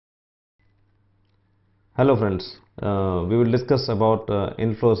Hello friends, we will discuss about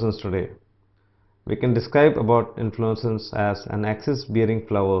inflorescence today. We can describe about inflorescence as an axis bearing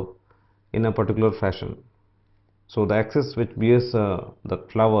flower in a particular fashion. So the axis which bears the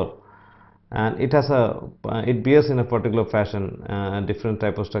flower and it bears in a particular fashion, a different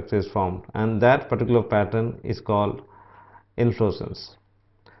type of structure is formed, and that particular pattern is called inflorescence.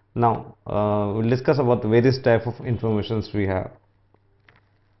 Now we'll discuss about the various type of inflorescence we have.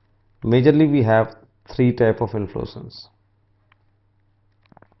 Majorly we have three type of inflorescence.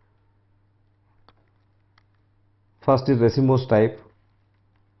 First is racemose type,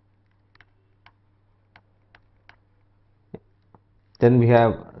 then we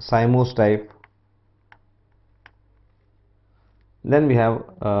have cymose type, then we have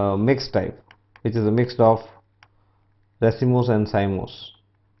mixed type, which is a mix of racemose and cymose,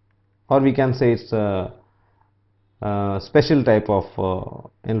 or we can say it's a special type of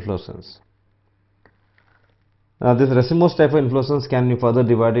inflorescence. Now this racemose type of inflorescence can be further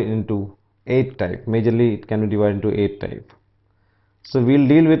divided into 8 type. Majorly it can be divided into 8 type. So we'll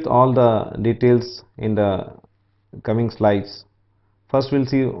deal with all the details in the coming slides. First we'll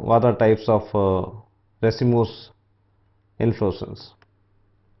see what are types of racemose inflorescence.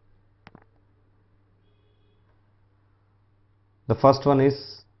 The first one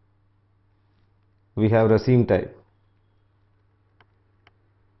is we have raceme type.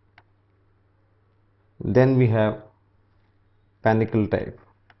 Then we have panicle type.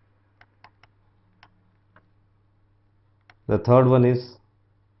 The third one is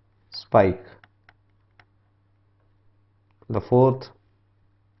spike. The fourth,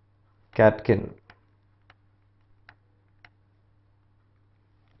 catkin.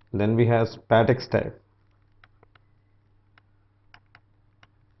 Then we have spadix type.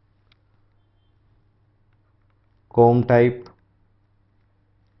 Comb type,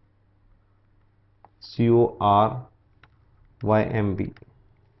 CORYMB.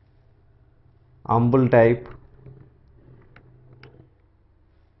 Umbel type,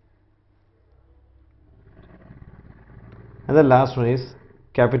 and the last one is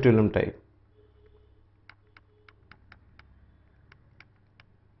capitulum type.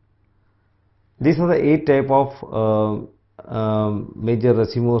 These are the 8 type of major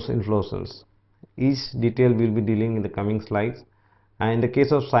racemose inflorescence. Each detail will be dealing in the coming slides, and in the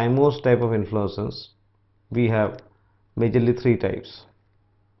case of cymose type of inflorescence we have majorly 3 types.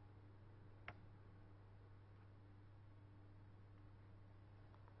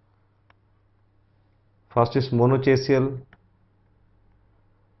 First is monochasial,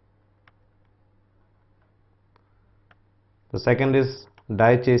 the second is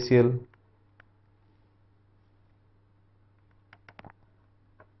dichasial,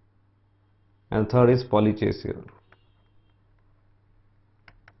 and third is polychasial.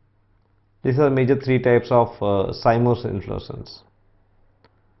 These are major 3 types of cymose inflorescence.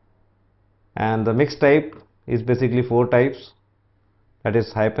 And the mixed type is basically 4 types, that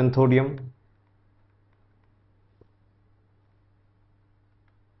is hypanthodium,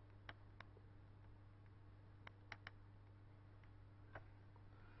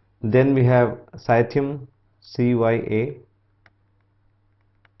 then we have cythium, CYA,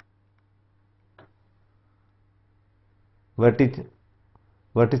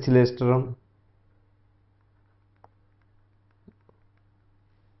 verticillestrum,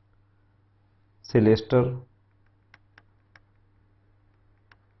 celester,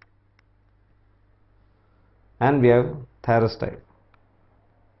 and we have thyrus type.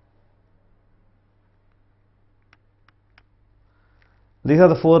 These are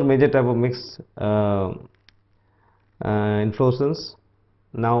the 4 major type of mixed inflorescence.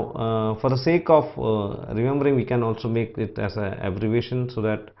 Now for the sake of remembering, we can also make it as an abbreviation, so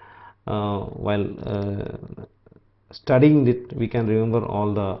that while studying it we can remember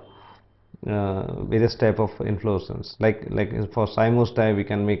all the various type of inflorescence. Like for cymose type we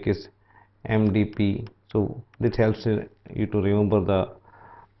can make is MDP, so this helps you to remember the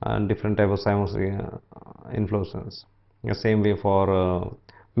different type of cymose inflorescence. The same way for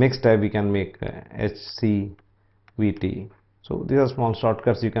mixed type we can make HCVT. So these are small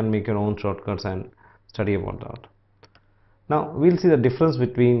shortcuts. You can make your own shortcuts and study about that. Now we'll see the difference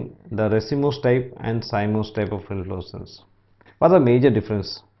between the racemose type and cymose type of inflorescence. What are the major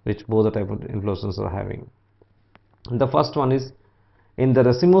difference which both the type of inflorescence are having? The first one is in the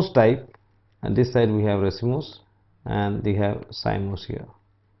racemose type, and this side we have racemose and we have cymose here.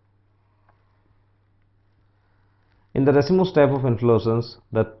 In the racemose type of inflorescence,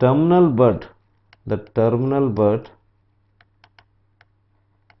 the terminal bud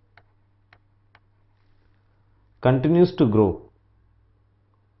continues to grow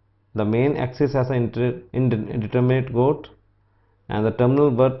the main axis has an indeterminate growth and the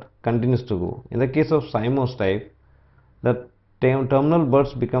terminal bud continues to grow. In the case of cymose type, the terminal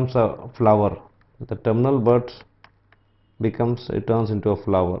buds becomes a flower. The terminal buds it turns into a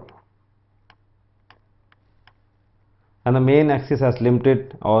flower, and the main axis has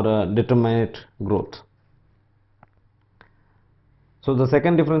limited or determinate growth. So the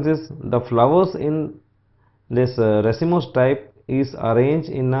second difference is the flowers in this racemose type is arranged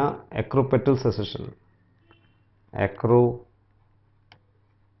in a acropetal succession. Acropetal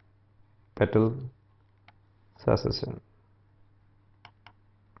succession.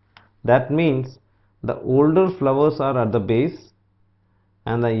 That means the older flowers are at the base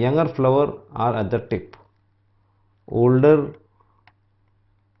and the younger flower are at the tip. Older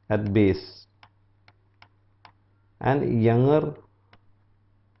at base and younger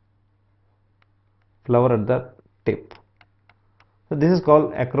flower at the tip. So this is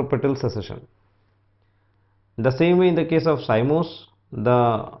called acropetal succession. The same way in the case of cymose,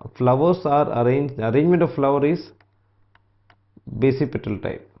 the flowers are arrangement of flower is basipetal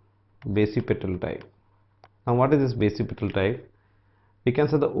type. Basipetal type. Now what is this basipetal type? We can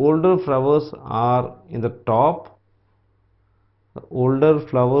say the older flowers are in the top. The older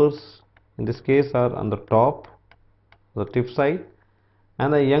flowers in this case are on the top, the tip side,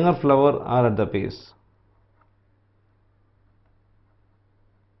 and the younger flower are at the base.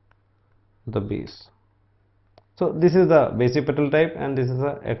 The base. So this is the basipetal type and this is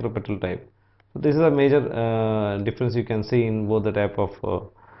the acropetal type. So this is a major difference you can see in both the type of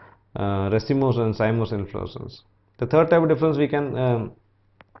racemose and cymose inflorescence. The third type of difference we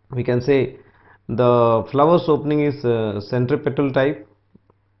can say the flowers opening is centripetal type.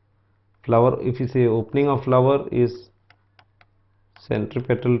 Flower, if you say opening of flower is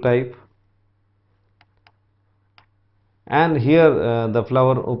centripetal type, and here the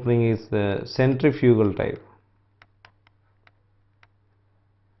flower opening is centrifugal type.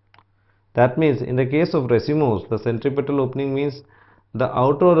 That means in the case of racemose, the centripetal opening means the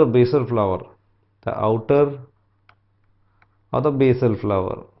outer or the basal flower, the outer or the basal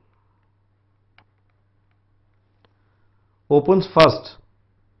flower opens first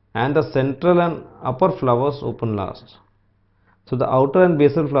and the central and upper flowers open last. So the outer and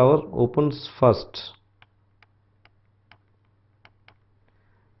basal flower opens first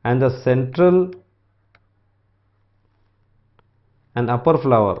and the central and upper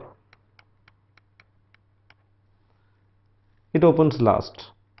flower it opens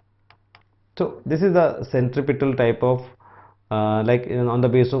last. So this is the centripetal type of like on the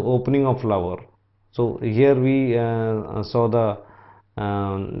basis of opening of flower. So here we saw the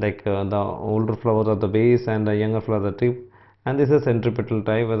the older flowers at the base and the younger flower at the tip, and this is centripetal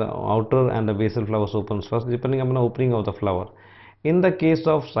type where the outer and the basal flowers opens first depending upon the opening of the flower. In the case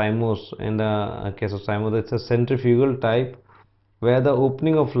of cymose, it's a centrifugal type where the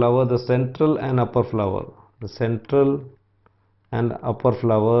opening of flower, the central and upper flower, the central and upper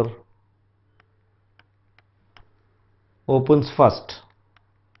flower opens first.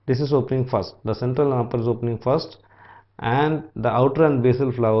 This is opening first. The central and upper is opening first, and the outer and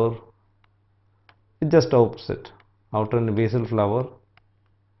basal flower is just opposite. Outer and basal flower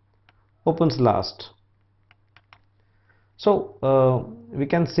opens last. So we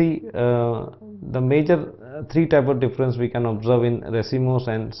can see the major three type of difference we can observe in racemose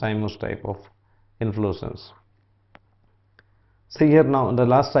and cymose type of inflorescence. See here now on the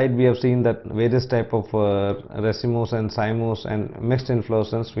last slide we have seen that various type of racemose and cymose and mixed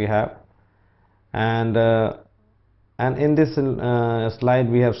inflorescence we have, and in this slide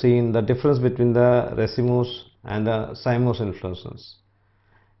we have seen the difference between the racemose and the cymose inflorescence.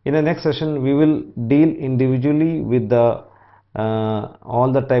 In the next session we will deal individually with the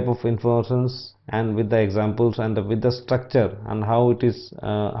all the type of inflorescence and with the examples and with the structure and how it is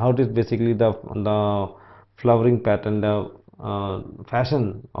basically the flowering pattern, the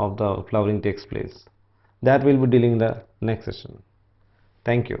fashion of the flowering takes place. That will be dealing in the next session.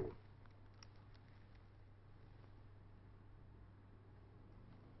 Thank you.